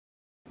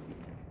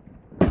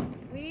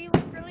We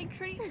look really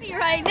creepy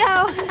right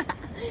now.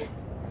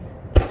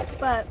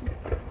 But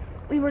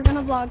we were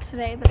gonna vlog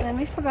today, but then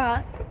we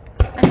forgot.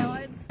 I know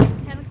it's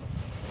 10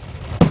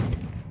 o'clock.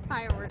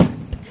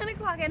 Fireworks. 10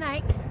 o'clock at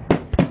night.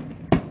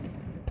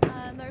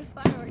 And there's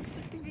fireworks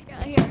if you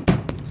got here.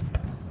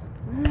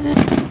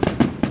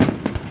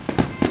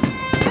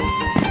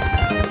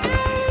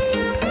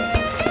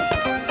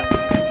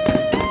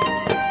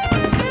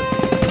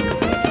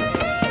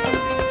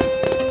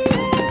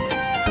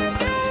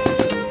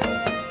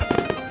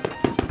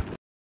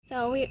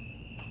 So we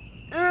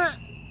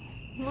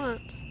what?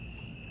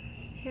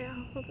 Here,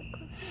 I'll hold it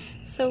closer.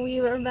 So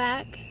we were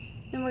back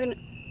and we're gonna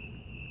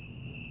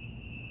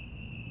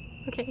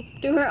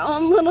do our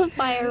own little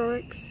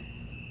fireworks.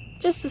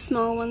 Just the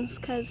small ones,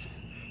 cause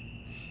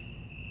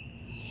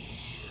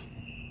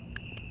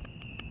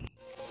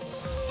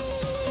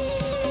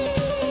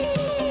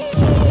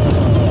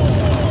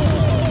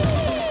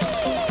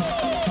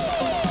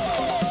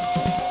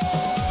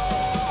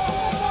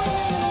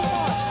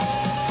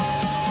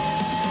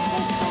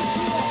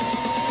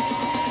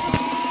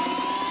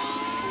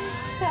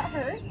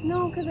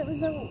no, because it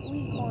was a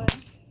weak one.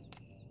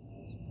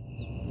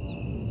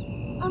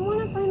 I want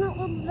to find that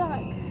little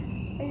duck.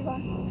 There you go.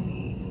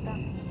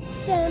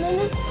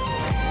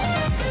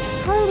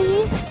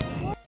 Carly!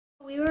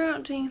 We were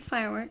out doing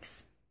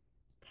fireworks.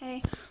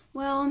 Okay,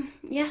 well,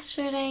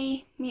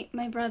 yesterday,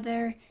 my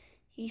brother,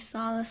 he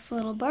saw this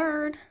little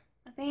bird,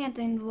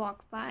 abandoned,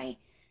 walk by.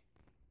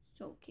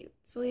 So cute.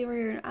 So we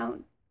were out,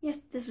 yes,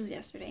 this was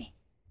yesterday.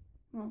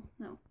 Well,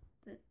 no.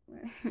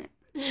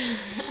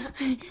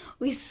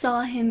 We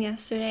saw him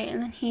yesterday,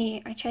 and then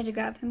I tried to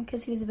grab him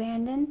because he was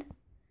abandoned,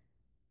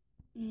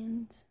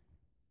 and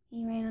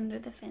he ran under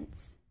the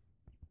fence.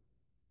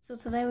 So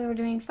today we were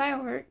doing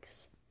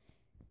fireworks,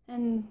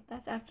 and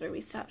that's after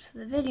we stopped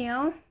the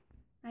video.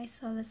 I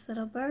saw this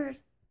little bird.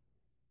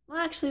 Well,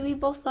 actually, we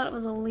both thought it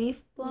was a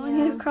leaf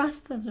blowing across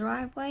the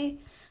driveway,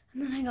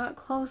 and then I got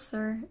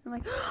closer. I'm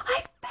like, oh,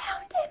 I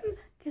found him!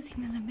 Because he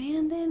was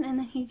abandoned, and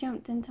then he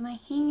jumped into my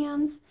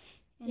hands.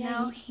 And yeah,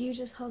 now you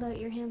just held out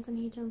your hands and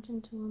he jumped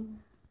into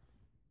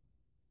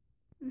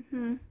them.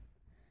 And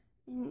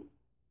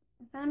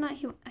I found out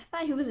I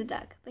thought he was a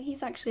duck, but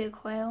he's actually a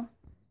quail.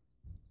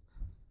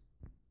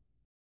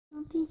 I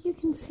don't think you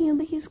can see him,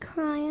 but he's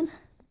crying.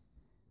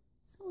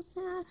 So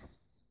sad.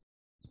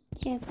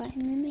 Okay, I got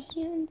him in my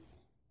hands.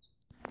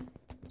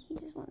 He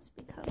just wants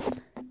to be cuddled.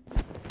 I'm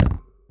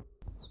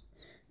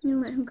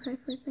gonna let him cry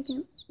for a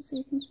second so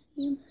you can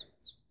see him.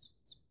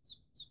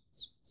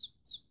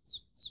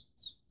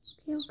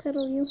 Okay, I'll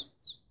cuddle you.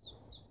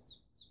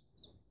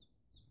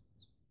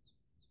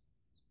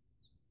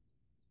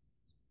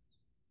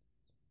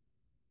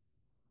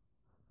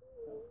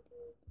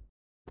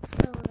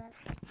 So that's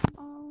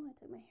all. I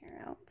took my hair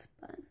out,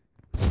 but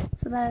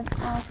so that is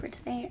all for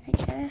today, I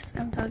guess.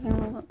 I'm talking a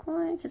little bit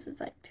quiet because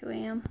it's like 2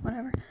 a.m.,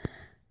 whatever.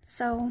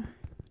 So,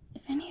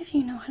 if any of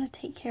you know how to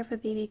take care of a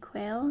baby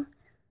quail,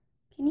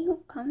 can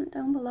you comment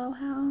down below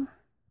how?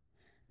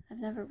 I've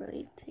never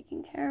really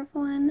taken care of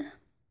one.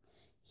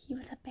 He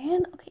was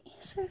abandoned. Okay,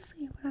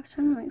 seriously, what I was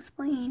trying to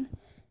explain.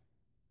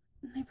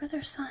 My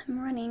brother saw him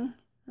running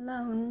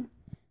alone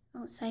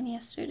outside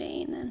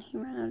yesterday, and then he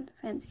ran out of the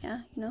fence.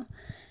 Yeah, you know.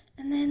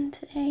 And then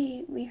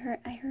today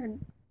I heard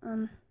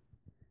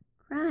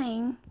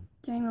crying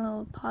during the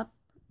little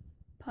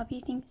poppy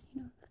things,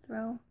 you know,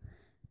 throw.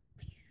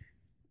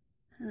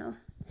 I don't know.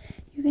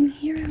 You can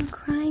hear him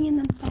crying in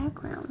the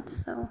background.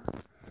 So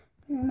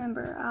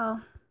remember,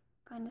 I'll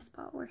find a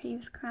spot where he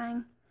was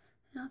crying,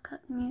 and I'll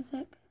cut the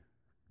music.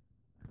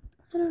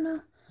 I don't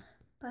know,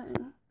 but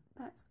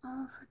that's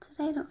all for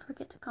today. Don't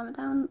forget to comment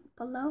down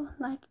below,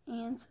 like,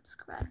 and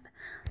subscribe.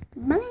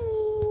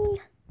 Bye!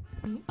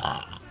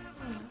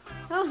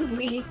 That was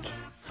weak.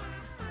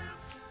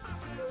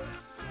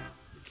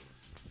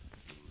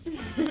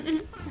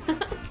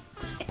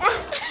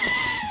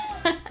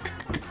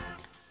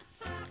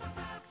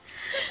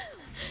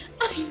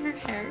 Your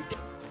hair.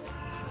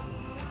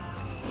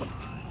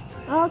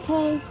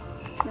 Okay,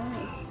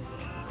 nice.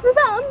 Was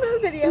that on the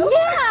video?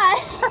 Yeah!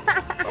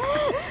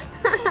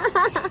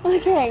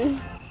 Okay.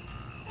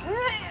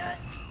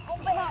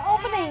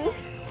 Opening.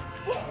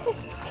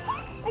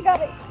 I got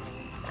it.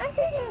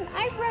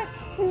 I ripped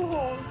 2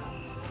 holes.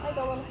 I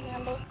got one.